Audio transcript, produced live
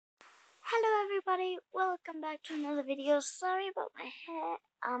Hello everybody, welcome back to another video. Sorry about my hair.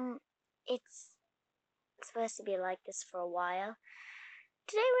 It's supposed to be like this for a while.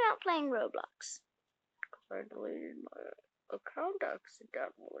 Today we aren't playing Roblox. I deleted my account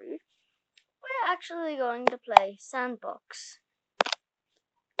accidentally. We're actually going to play Sandbox.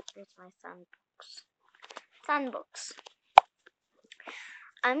 Here's my Sandbox. Sandbox.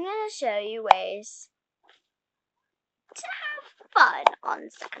 I'm gonna show you ways to have fun on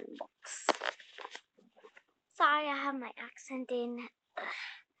Sandbox. Sorry, I have my accent in.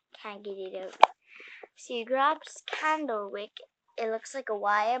 Can't get it out. So you grab candle wick. It looks like a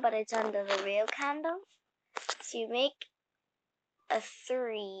wire, but it's under the real candle. So you make a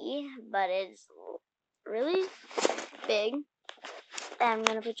 3, but it's really big. And I'm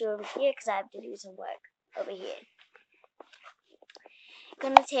gonna put you over here because I have to do some work over here.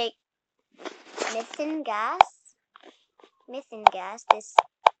 I'm gonna take missing gas. This thing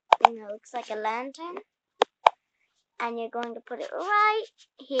that looks like a lantern, and you're going to put it right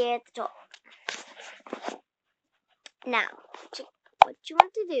here at the top. Now, what you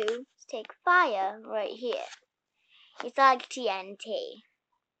want to do is take fire right here. It's like TNT,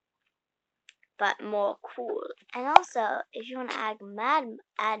 but more cool. And also, if you want to add magma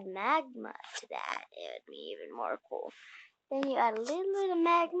to that, it would be even more cool. Then you add a little bit of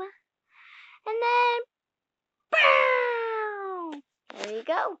magma, and then, BAM! There you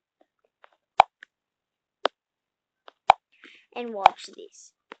go. And watch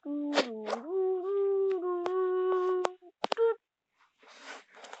this.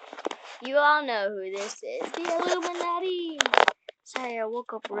 You all know who this is. The Illuminati. Sorry, I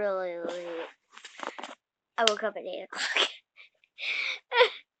woke up really late. I woke up at 8 o'clock.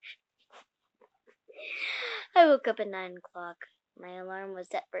 I woke up at 9 o'clock. My alarm was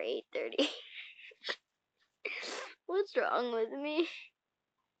set for 8:30. What's wrong with me?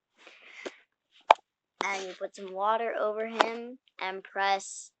 And you put some water over him and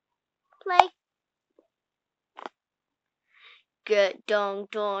press play. Good, dong.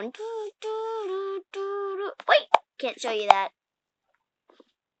 Wait, can't show you that.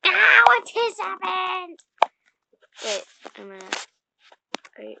 Ah, what just happened? Wait,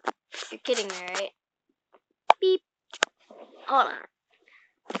 Wait, you're kidding me, right? Beep. Hold on.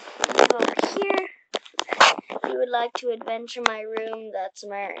 Move over here. If you would like to adventure my room, it's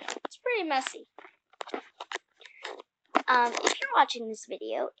pretty messy. If you're watching this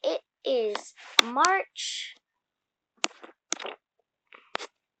video, it is March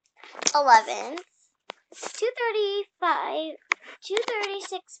 11th,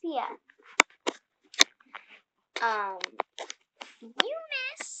 2:36 p.m. You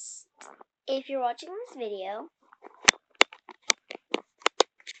missed, if you're watching this video,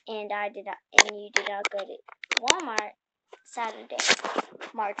 and you did not go to Walmart Saturday,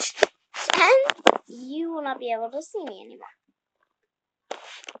 March 10th, you will not be able to see me anymore.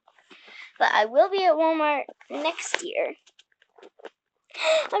 But I will be at Walmart next year.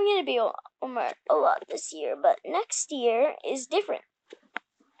 I'm going to be at Walmart a lot this year, but next year is different.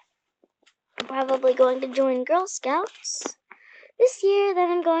 I'm probably going to join Girl Scouts this year.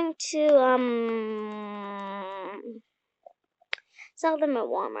 Then I'm going to sell them at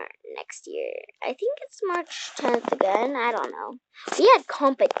Walmart next year. I think it's March 10th again. I don't know. We had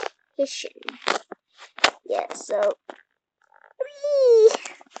competition. Yeah, so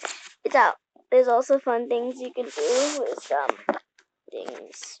it's out. There's also fun things you can do with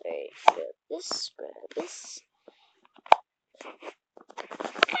things. Right, grab this.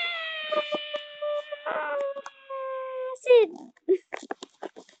 Sid.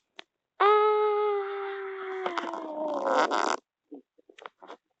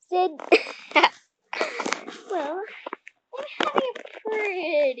 Sid. Well, I'm having a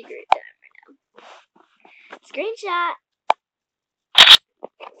pretty great time right now. Screenshot.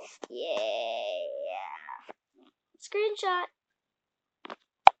 Yeah. Screenshot.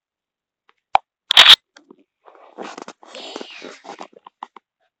 Yeah.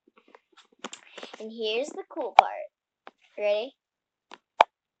 And here's the cool part. Ready?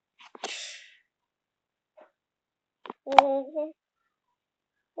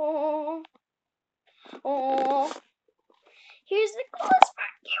 Here's the coolest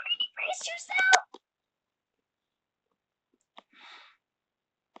part. Get ready, brace yourself.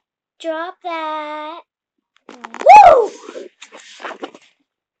 Drop that. Woo!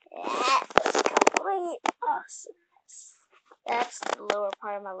 That was complete awesomeness. That's the lower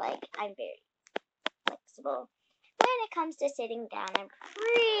part of my leg. I'm very flexible. When it comes to sitting down, I'm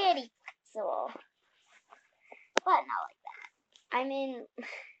pretty flexible. But not like that. I'm in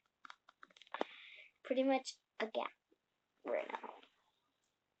pretty much a gap right now.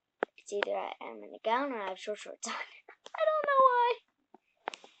 It's either I'm in a gown or I have short shorts on. I don't know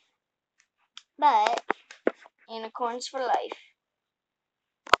why. But unicorns for life.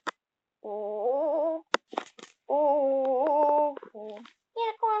 Oh,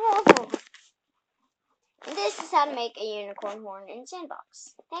 unicorn horn. This is how to make a unicorn horn in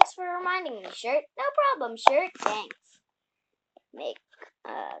Sandbox. Thanks for reminding me, Shirt. No problem, Shirt. Thanks. Make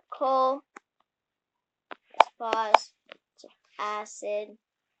coal, pause, acid.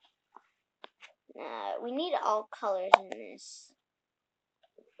 We need all colors in this.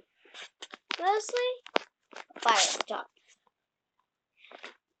 Mostly fire at the top.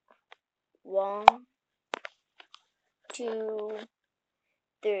 1, 2, 3.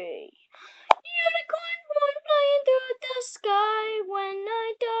 Unicorn born flying through the sky. When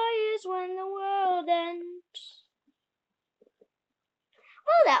I die is when the world ends.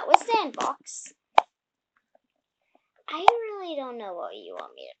 Well, that was Sandbox. I really don't know what you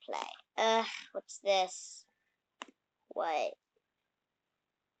want me to play. What's this? What?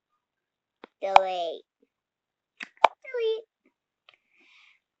 Delete. Delete.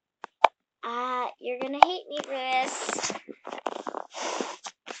 You're gonna hate me for this.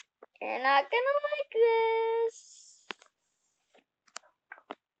 You're not gonna like this.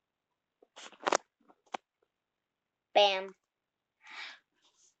 Bam.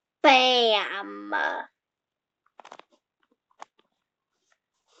 Bam.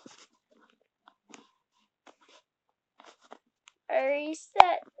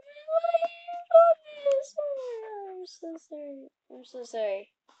 Reset. I'm so sorry. I'm so sorry.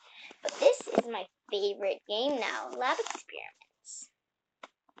 But this is my favorite game now, Lab Experiments.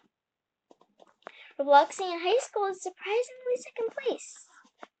 Robloxian High School is surprisingly second place.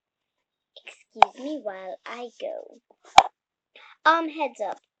 Excuse me while I go. Heads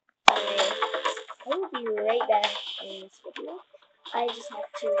up. I will be right back in this video. I just have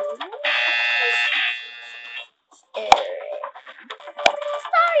to.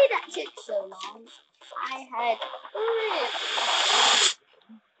 Sorry that took so long. I had.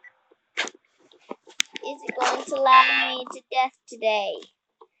 Is it going to lag me to death today?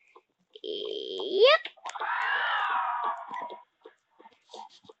 Yep.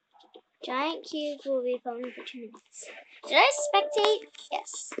 Giant cubes will be filming for 2 minutes. Did I spectate?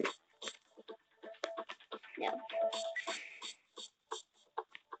 Yes. No.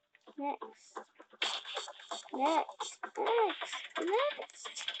 Next.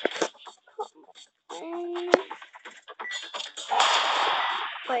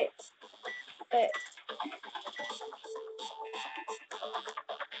 Wait.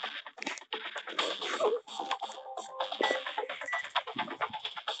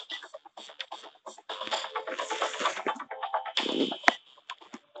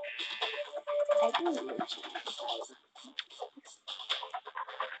 I can do it.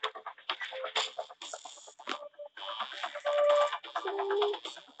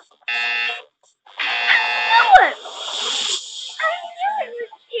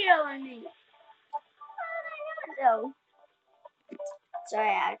 Sorry,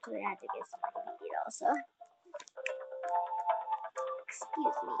 I actually had to get some meat also.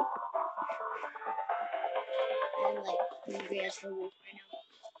 Excuse me. I'm like hungry as the wolf right now.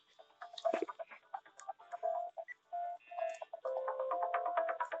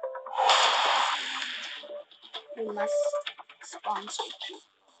 We must sponsor you.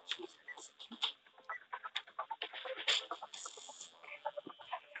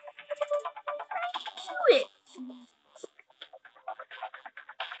 Do it.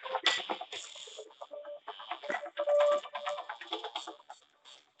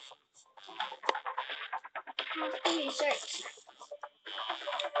 Have to research.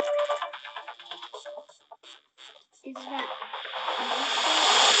 Is that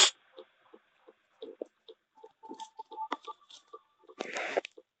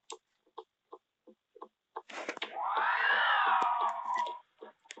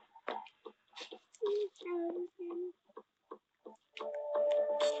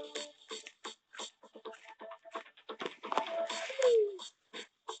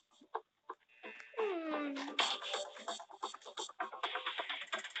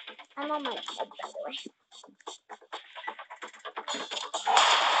I'm on my bed, by the way.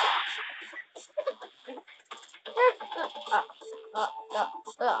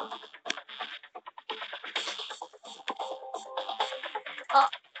 Oh.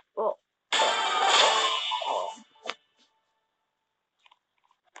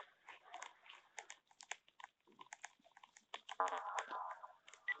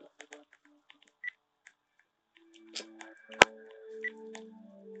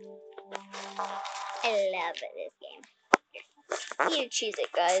 11 this game. Here, Cheez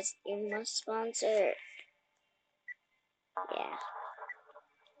It, guys. You must sponsor. Yeah.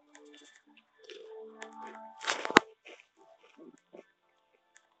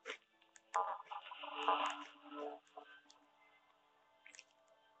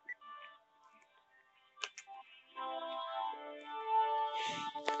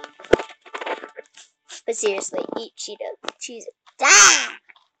 But seriously, eat Cheetos. Cheez-It. Ah!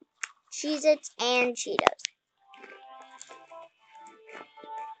 Cheez-Its and Cheetos.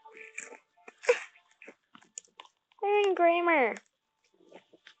 Aaron Kramer.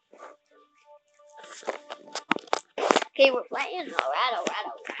 Okay, we're playing Rattle.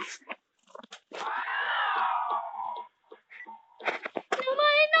 No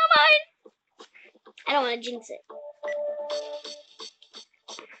mine. I don't want to jinx it.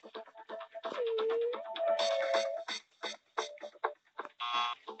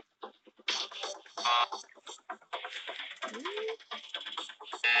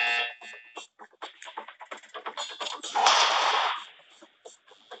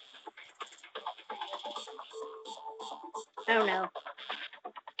 Oh no.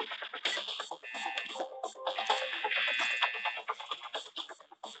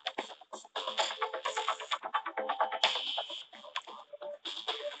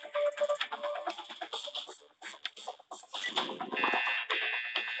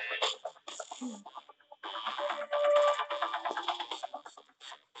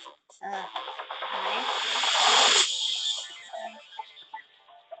 Hi.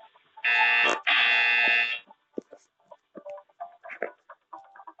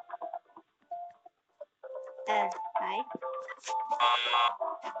 Hi.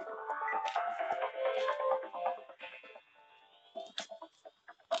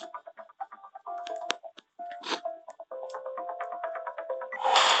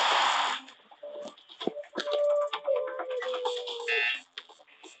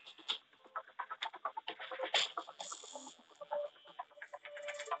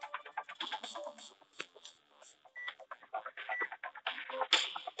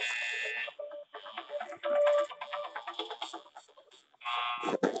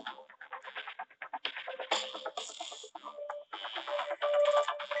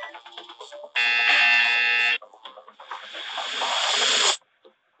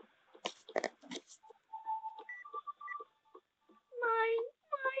 Mine.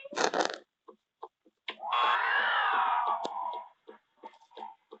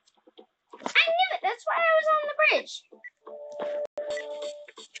 I knew it. That's why I was on the bridge.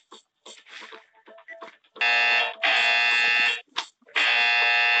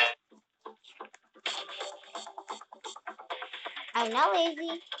 I'm not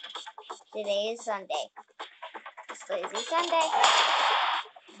lazy. Today is Sunday. It's lazy Sunday.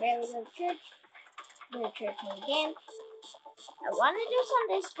 Barely go to church. Go to church again. I want to do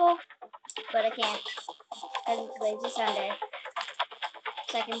Sunday school, but I can't because it's lazy Sunday.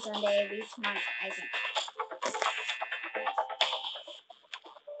 Second Sunday of each month, I think.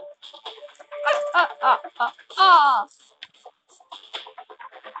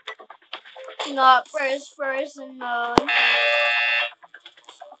 Not first person mode.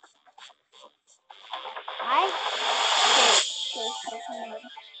 I hate first person mode.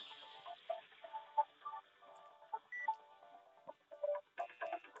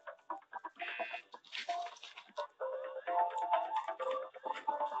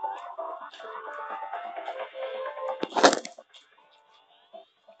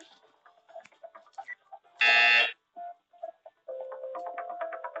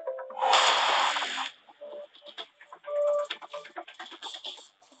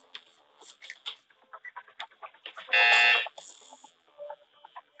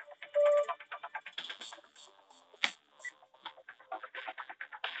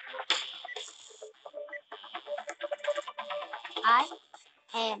 I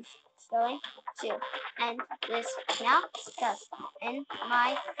am going to end this now because in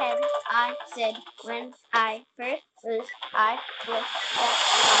my head I said when I first lose I will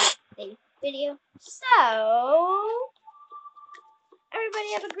start the video. So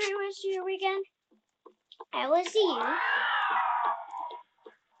everybody have a great rest of your weekend. I will see you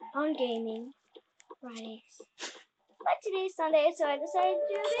on Gaming Fridays. But today's Sunday, so I decided to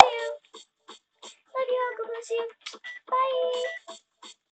do a video. Love you all. God bless you. Bye.